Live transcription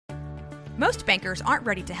Most bankers aren't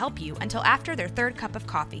ready to help you until after their third cup of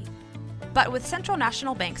coffee. But with Central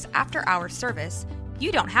National Bank's after-hours service,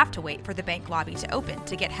 you don't have to wait for the bank lobby to open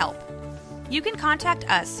to get help. You can contact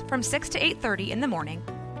us from 6 to 8:30 in the morning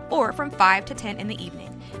or from 5 to 10 in the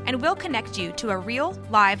evening, and we'll connect you to a real,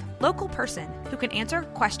 live, local person who can answer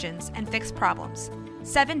questions and fix problems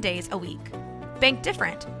 7 days a week. Bank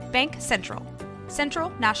different. Bank Central. Central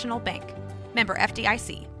National Bank. Member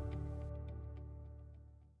FDIC.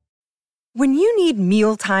 When you need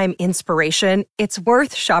mealtime inspiration, it's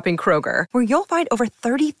worth shopping Kroger, where you'll find over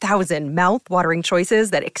 30,000 mouth-watering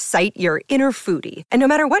choices that excite your inner foodie. And no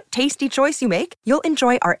matter what tasty choice you make, you'll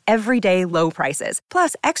enjoy our everyday low prices,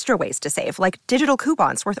 plus extra ways to save, like digital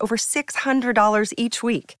coupons worth over $600 each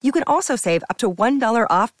week. You can also save up to $1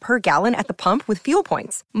 off per gallon at the pump with fuel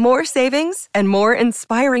points. More savings and more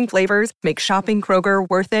inspiring flavors make shopping Kroger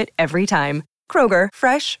worth it every time. Kroger,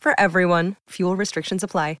 fresh for everyone. Fuel restrictions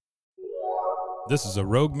apply. This is a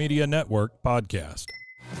Rogue Media Network podcast.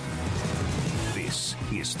 This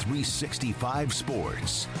is 365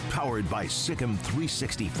 Sports, powered by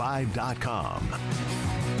Sikkim365.com.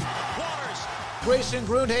 Grayson,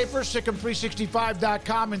 Grundhoefer,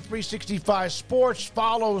 Sikkim365.com, and 365 Sports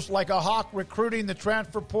follows like a hawk recruiting, the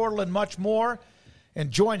transfer portal, and much more, and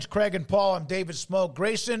joins Craig and Paul. I'm David Smoke.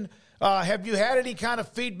 Grayson, have you had any kind of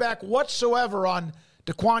feedback whatsoever on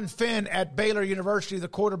DeQuan Finn at Baylor University, the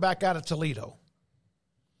quarterback out of Toledo?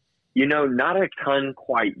 You know, not a ton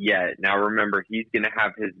quite yet. Now, remember, he's going to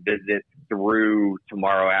have his visit through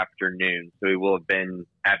tomorrow afternoon. So he will have been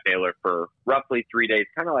at Baylor for roughly 3 days,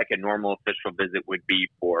 kind of like a normal official visit would be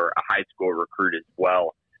for a high school recruit as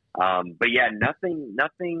well. But yeah,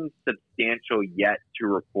 nothing substantial yet to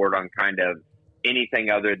report on kind of anything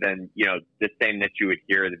other than, you know, the same that you would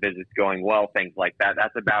hear, the visit's going well, things like that.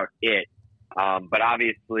 That's about it. But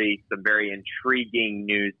obviously some very intriguing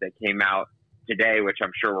news that came out today, which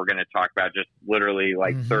I'm sure we're going to talk about just literally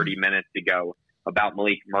like 30 minutes ago about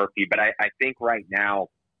Malik Murphy. But I think right now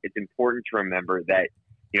it's important to remember that,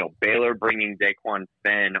 you know, Baylor bringing DeQuan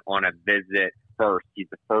Finn on a visit first. He's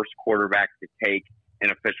the first quarterback to take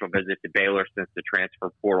an official visit to Baylor since the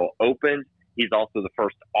transfer portal opened. He's also the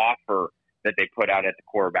first offer that they put out at the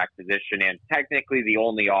quarterback position, and technically the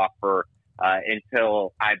only offer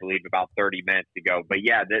until, I believe, about 30 minutes ago. But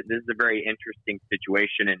yeah, this is a very interesting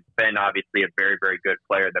situation. And Finn, obviously a very, very good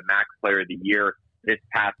player, the MAC player of the year this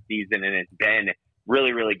past season. And it's been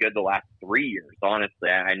really, really good the last 3 years. Honestly,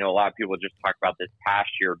 I know a lot of people just talk about this past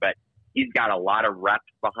year, but he's got a lot of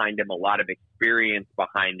reps behind him, a lot of experience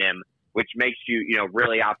behind him, which makes you, you know,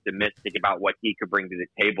 really optimistic about what he could bring to the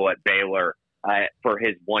table at Baylor for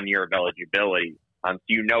his 1 year of eligibility. So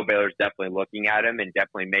you know Baylor's definitely looking at him and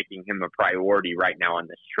definitely making him a priority right now on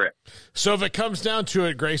this trip. So if it comes down to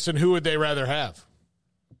it, Grayson, who would they rather have?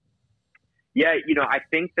 Yeah, you know, I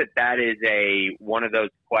think that is one of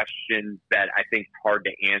those questions that I think is hard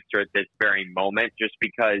to answer at this very moment, just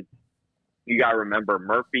because you got to remember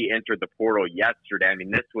Murphy entered the portal yesterday. I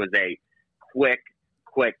mean, this was a quick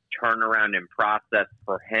turnaround and process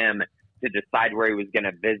for him to decide where he was going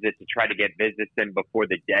to visit, to try to get visits in before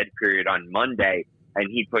the dead period on Monday. And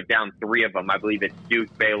he put down 3 of them. I believe it's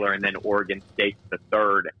Duke, Baylor, and then Oregon State's the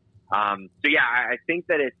third. So yeah, I think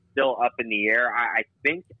that it's still up in the air. I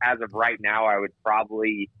think as of right now, I would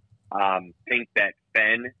probably think that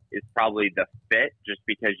Finn is probably the fit, just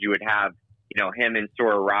because you would have, you know, him and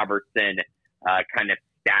Sora Robertson kind of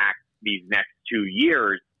stacked these next 2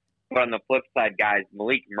 years. But on the flip side, guys,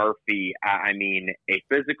 Malik Murphy, I mean, a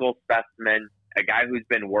physical specimen, a guy who's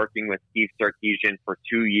been working with Steve Sarkisian for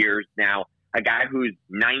 2 years now, a guy who's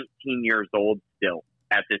 19 years old still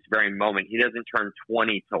at this very moment. He doesn't turn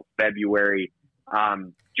 20 till February.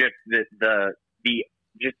 Just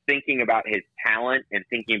just thinking about his talent and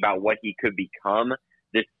thinking about what he could become,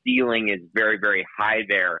 the ceiling is very, very high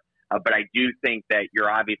there. But I do think that you're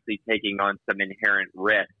obviously taking on some inherent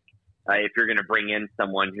risk. If you're going to bring in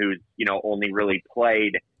someone who's, you know, only really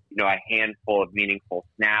played, you know, a handful of meaningful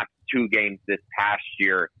snaps, 2 games this past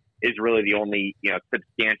year, is really the only, you know,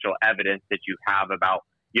 substantial evidence that you have about,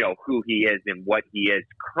 you know, who he is and what he is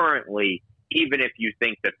currently, even if you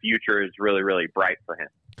think the future is really, really bright for him.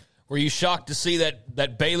 Were you shocked to see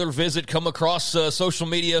that Baylor visit come across social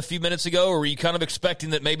media a few minutes ago, or were you kind of expecting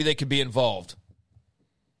that maybe they could be involved?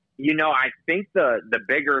 You know, I think the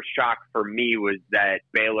bigger shock for me was that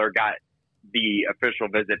Baylor got the official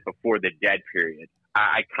visit before the dead period.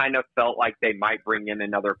 I kind of felt like they might bring in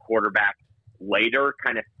another quarterback later,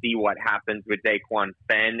 kind of see what happens with DeQuan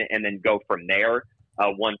Finn, and then go from there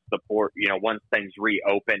once things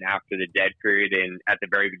reopen after the dead period and at the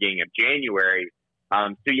very beginning of January.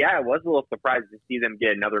 So, yeah, I was a little surprised to see them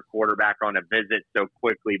get another quarterback on a visit so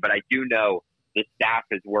quickly, but I do know the staff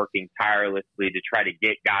is working tirelessly to try to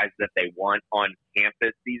get guys that they want on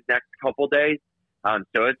campus these next couple days.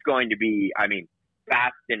 So it's going to be,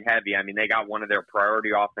 fast and heavy. They got one of their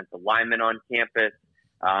priority offensive linemen on campus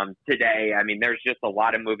today. There's just a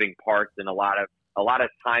lot of moving parts and a lot of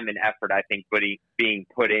time and effort, I think, being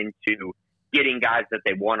put into getting guys that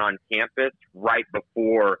they want on campus right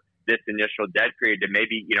before this initial dead period to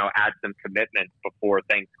maybe, add some commitments before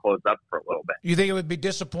things close up for a little bit. You think it would be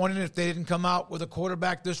disappointing if they didn't come out with a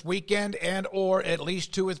quarterback this weekend and or at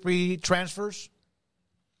least 2 or 3 transfers?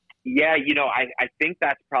 Yeah, I think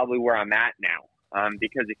that's probably where I'm at now.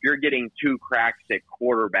 Because if you're getting 2 cracks at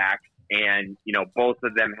quarterback and, both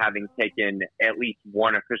of them having taken at least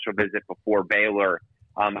one official visit before Baylor,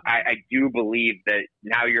 I do believe that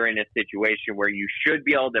now you're in a situation where you should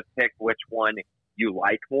be able to pick which one you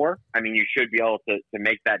like more. You should be able to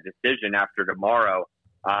make that decision after tomorrow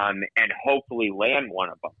and hopefully land one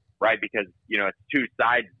of them, right? Because, it's 2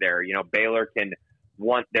 sides there. Baylor can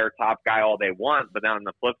want their top guy all they want, but then on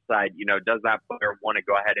the flip side, does that player want to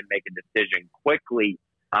go ahead and make a decision quickly?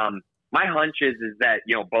 My hunch is that,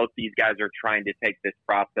 both these guys are trying to take this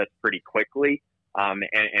process pretty quickly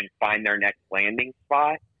and find their next landing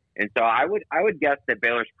spot. And so I would guess that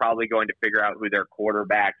Baylor's probably going to figure out who their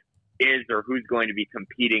quarterback is or who's going to be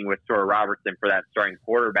competing with Sora Robertson for that starting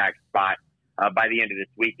quarterback spot by the end of this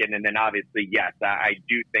weekend. And then obviously, yes, I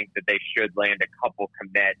do think that they should land a couple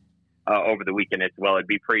commits over the weekend as well. It'd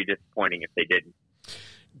be pretty disappointing if they didn't.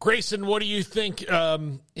 Grayson, what do you think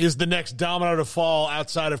is the next domino to fall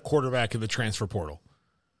outside of quarterback in the transfer portal?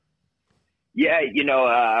 Yeah,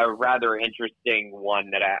 a rather interesting one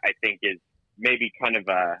that I think is maybe kind of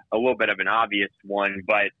a little bit of an obvious one,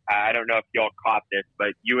 but I don't know if y'all caught this, but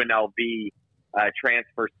UNLV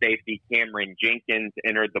transfer safety Cameron Jenkins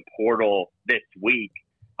entered the portal this week,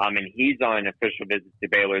 and he's on an official visit to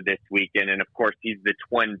Baylor this weekend. And, of course, he's the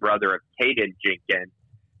twin brother of Caden Jenkins.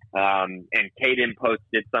 And Caden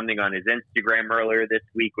posted something on his Instagram earlier this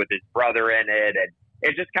week with his brother in it, and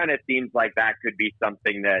it just kind of seems like that could be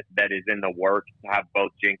something that is in the works to have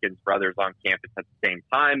both Jenkins brothers on campus at the same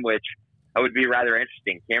time, which would be rather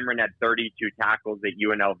interesting. Cameron had 32 tackles at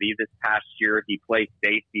UNLV this past year. He plays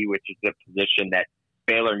safety, which is a position that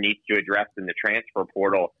Baylor needs to address in the transfer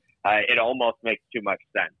portal. It almost makes too much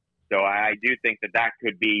sense. So I do think that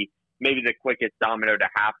could be maybe the quickest domino to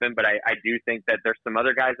happen, but I do think that there's some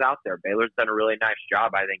other guys out there. Baylor's done a really nice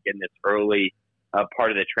job, I think, in this early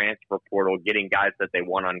part of the transfer portal, getting guys that they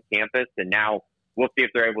want on campus. And now we'll see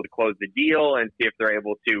if they're able to close the deal and see if they're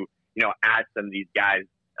able to, add some of these guys,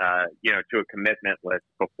 to a commitment list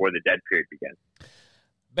before the dead period begins.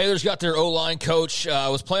 Baylor's got their O-line coach. I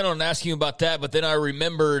was planning on asking you about that, but then I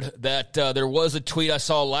remembered that there was a tweet I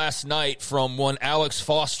saw last night from one Alex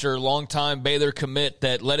Foster, longtime Baylor commit,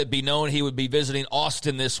 that let it be known he would be visiting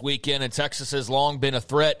Austin this weekend, and Texas has long been a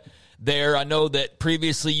threat there. I know that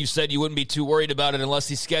previously you said you wouldn't be too worried about it unless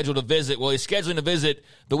he scheduled a visit. Well, he's scheduling a visit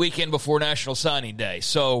the weekend before National Signing Day.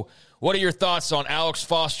 So what are your thoughts on Alex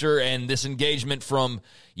Foster and this engagement from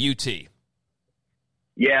UT?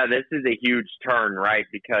 Yeah, this is a huge turn, right?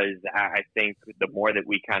 Because I think the more that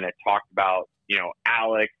we kind of talked about,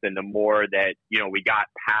 Alex, and the more that, we got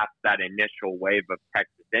past that initial wave of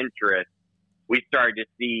Texas interest, we started to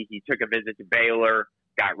see he took a visit to Baylor,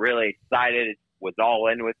 got really excited, was all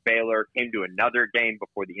in with Baylor, came to another game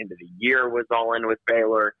before the end of the year, was all in with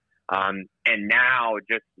Baylor. And now,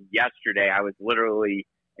 just yesterday, I was literally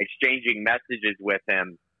exchanging messages with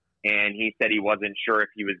him, and he said he wasn't sure if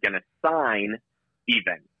he was going to sign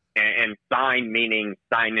even, and sign meaning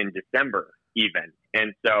sign in December even.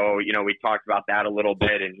 And so, we talked about that a little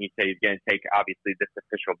bit, and he said he's going to take, obviously, this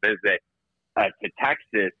official visit to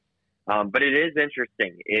Texas. But it is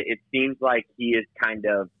interesting. It seems like he is kind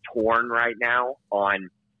of torn right now on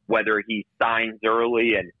whether he signs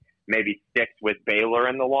early and maybe sticks with Baylor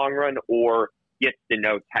in the long run, or gets to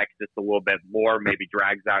know Texas a little bit more, maybe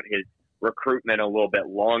drags out his recruitment a little bit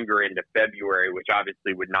longer into February, which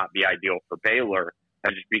obviously would not be ideal for Baylor,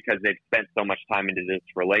 just because they've spent so much time into this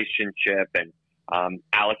relationship. And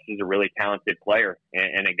Alex is a really talented player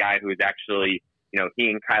and a guy who is actually, he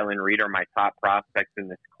and Kylan Reed are my top prospects in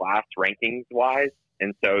this class rankings-wise.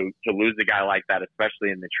 And so to lose a guy like that,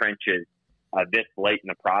 especially in the trenches this late in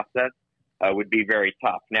the process, would be very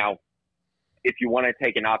tough. Now, if you want to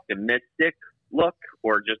take an optimistic look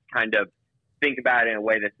or just kind of think about it in a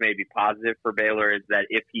way that's maybe positive for Baylor, is that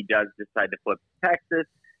if he does decide to flip to Texas,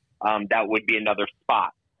 that would be another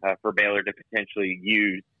spot for Baylor to potentially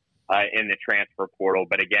use in the transfer portal.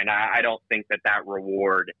 But again, I don't think that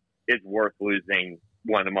reward is worth losing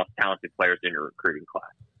one of the most talented players in your recruiting class.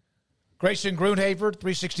 Grayson, Grundhoefer,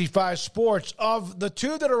 365 Sports. Of the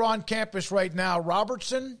two that are on campus right now,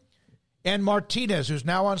 Robertson and Martinez, who's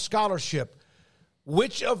now on scholarship,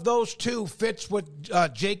 which of those two fits what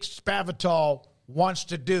Jake Spavital wants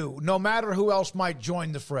to do, no matter who else might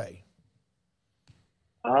join the fray?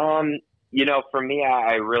 For me,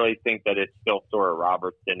 I really think that it's still Sawyer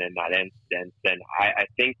Robertson in that instance. And I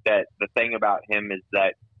think that the thing about him is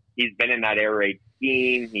that he's been in that air raid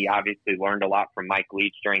scheme. He obviously learned a lot from Mike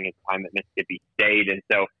Leach during his time at Mississippi State. And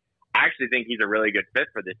so I actually think he's a really good fit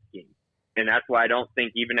for this scheme. And that's why I don't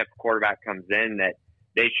think even if a quarterback comes in that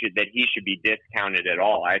he should be discounted at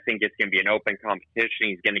all. I think it's going to be an open competition.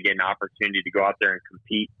 He's going to get an opportunity to go out there and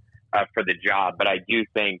compete for the job. But I do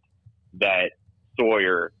think that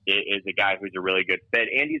Sawyer is a guy who's a really good fit.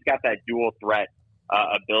 And he's got that dual threat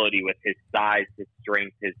ability with his size, his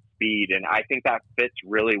strength, his speed. And I think that fits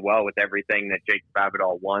really well with everything that Jake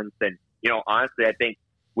Spavital wants. And, honestly, I think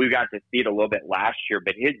we got to see it a little bit last year,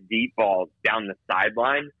 but his deep balls down the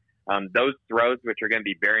sideline, those throws, which are going to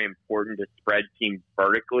be very important to spread teams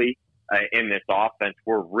vertically in this offense,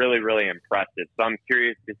 were really, really impressive. So I'm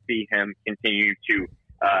curious to see him continue to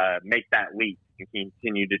make that leap and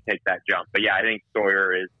continue to take that jump. But yeah, I think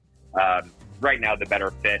Sawyer is right now the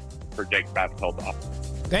better fit for Jake Spavital's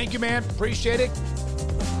offense. Thank you, man. Appreciate it.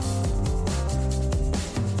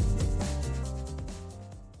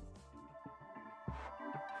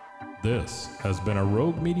 This has been a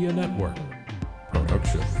Rogue Media Network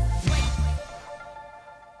production.